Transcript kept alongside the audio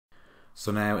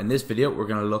So now in this video we're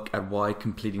going to look at why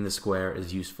completing the square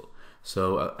is useful.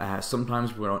 So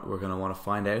sometimes we're going to want to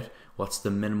find out what's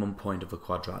the minimum point of a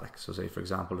quadratic. So say for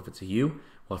example if it's a u,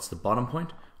 what's the bottom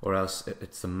point, or else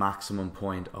it's the maximum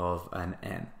point of an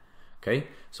n. Okay,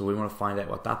 so we want to find out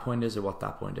what that point is or what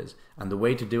that point is, and the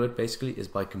way to do it basically is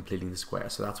by completing the square.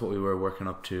 So that's what we were working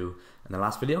up to in the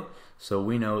last video. So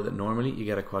we know that normally you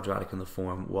get a quadratic in the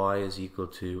form y is equal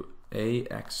to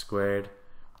ax squared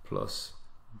plus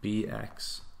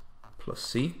bx plus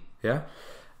c, yeah,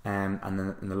 and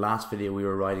then in the last video we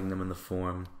were writing them in the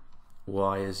form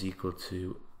y is equal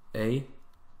to a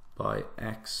by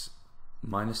x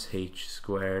minus h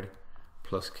squared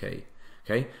plus k.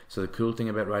 Okay, so the cool thing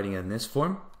about writing it in this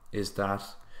form is that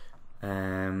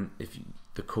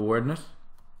the coordinate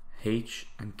h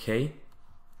and k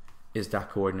is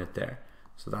that coordinate there.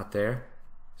 So that there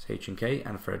is h and k,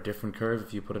 and for a different curve,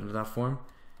 if you put it into that form,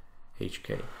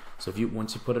 hk. So if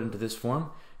once you put it into this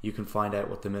form, you can find out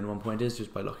what the minimum point is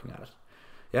just by looking at it.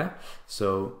 Yeah.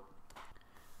 So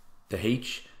the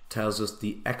h tells us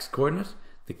the x coordinate,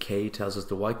 the k tells us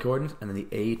the y coordinate, and then the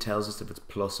a tells us if it's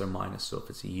plus or minus, so if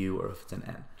it's a u or if it's an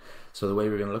n. So the way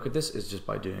we're going to look at this is just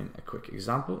by doing a quick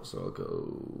example. So I'll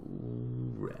go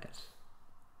red,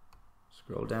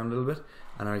 scroll down a little bit,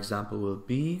 and our example will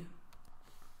be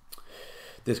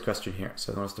this question here.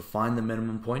 So I want us to find the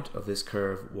minimum point of this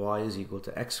curve y is equal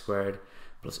to x squared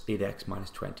plus 8x minus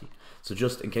 20. So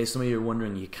just in case some of you are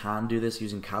wondering, you can do this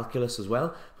using calculus as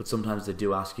well, but sometimes they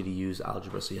do ask you to use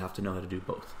algebra, so you have to know how to do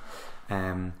both.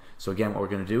 So again, what we're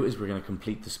going to do is we're going to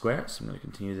complete the square. So I'm going to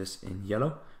continue this in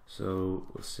yellow. So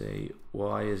we'll say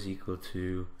y is equal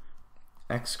to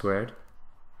x squared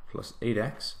plus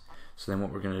 8x. So then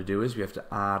what we're going to do is we have to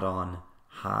add on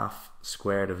half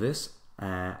squared of this,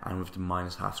 and we have to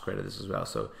minus half squared of this as well.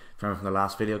 So remember from the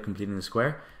last video, completing the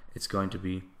square, it's going to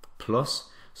be plus,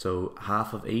 so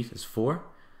half of 8 is 4,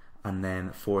 and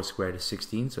then 4 squared is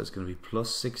 16, so it's going to be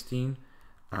plus 16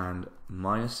 and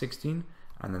minus 16,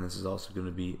 and then this is also going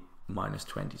to be minus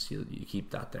 20, so you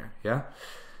keep that there, yeah?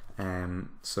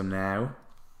 So now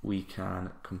we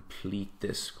can complete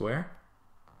this square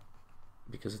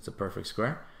because it's a perfect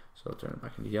square. So I'll turn it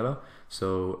back into yellow.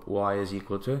 So y is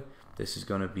equal to, this is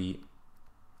going to be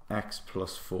x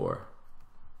plus 4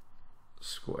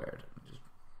 squared. Just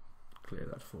clear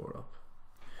that 4 up.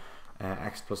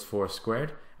 X plus 4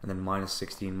 squared, and then minus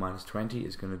 16 minus 20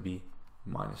 is going to be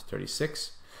minus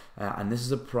 36. And this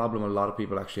is a problem a lot of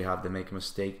people actually have. They make a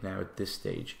mistake now at this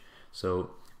stage.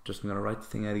 So just I'm going to write the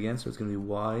thing out again. So it's going to be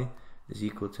y is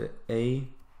equal to a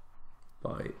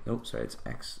by, no, sorry, it's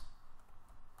x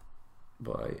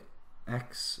by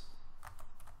x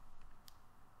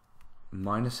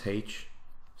minus h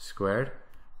squared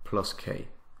plus k.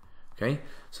 Okay,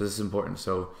 so this is important.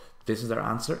 So this is our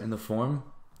answer in the form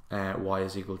y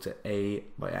is equal to a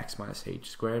by x minus h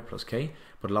squared plus k,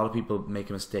 but a lot of people make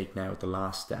a mistake now at the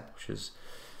last step, which is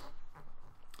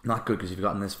not good because you've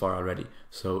gotten this far already.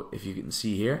 So if you can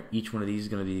see here, each one of these is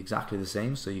going to be exactly the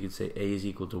same, so you can say a is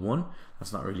equal to 1.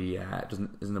 That's not really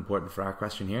isn't important for our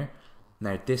question here.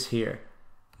 Now this here,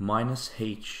 minus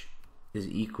h is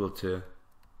equal to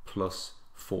plus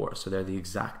 4, so they're the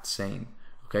exact same.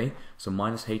 Okay, so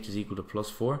minus h is equal to plus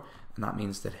 4, and that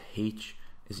means that h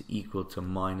is equal to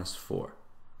minus 4.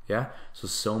 Yeah,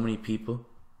 so many people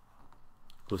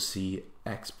will see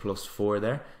x plus 4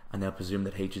 there, and they'll presume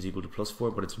that h is equal to plus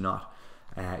 4, but it's not.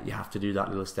 You have to do that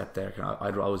little step there.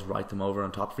 I'd always write them over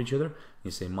on top of each other.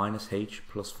 You say minus h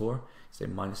plus 4, you say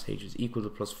minus h is equal to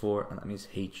plus 4, and that means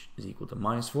h is equal to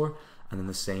minus 4, and then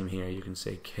the same here, you can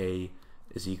say k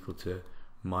is equal to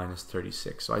minus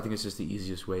 36. So I think it's just the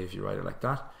easiest way if you write it like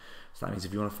that. So that means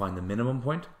if you want to find the minimum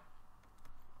point,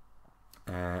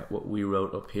 what we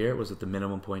wrote up here was that the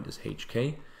minimum point is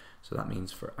hk. So that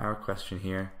means for our question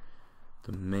here,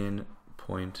 the min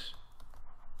point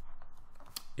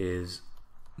is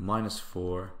minus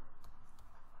 4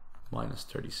 minus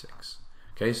 36.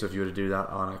 Okay, so if you were to do that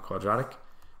on a quadratic,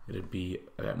 it'd be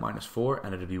minus 4,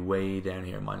 and it'd be way down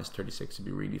here, minus 36 would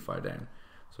be really far down.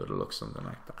 So it'll look something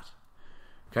like that.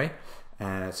 Okay,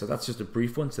 so that's just a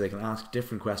brief one, so they can ask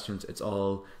different questions. It's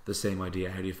all the same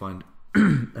idea. How do you find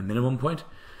a minimum point?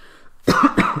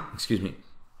 Excuse me.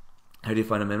 How do you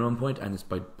find a minimum point? And it's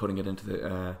by putting it into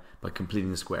the by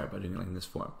completing the square, by doing it in this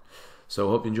form. So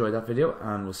I hope you enjoyed that video,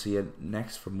 and we'll see you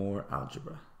next for more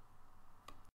algebra.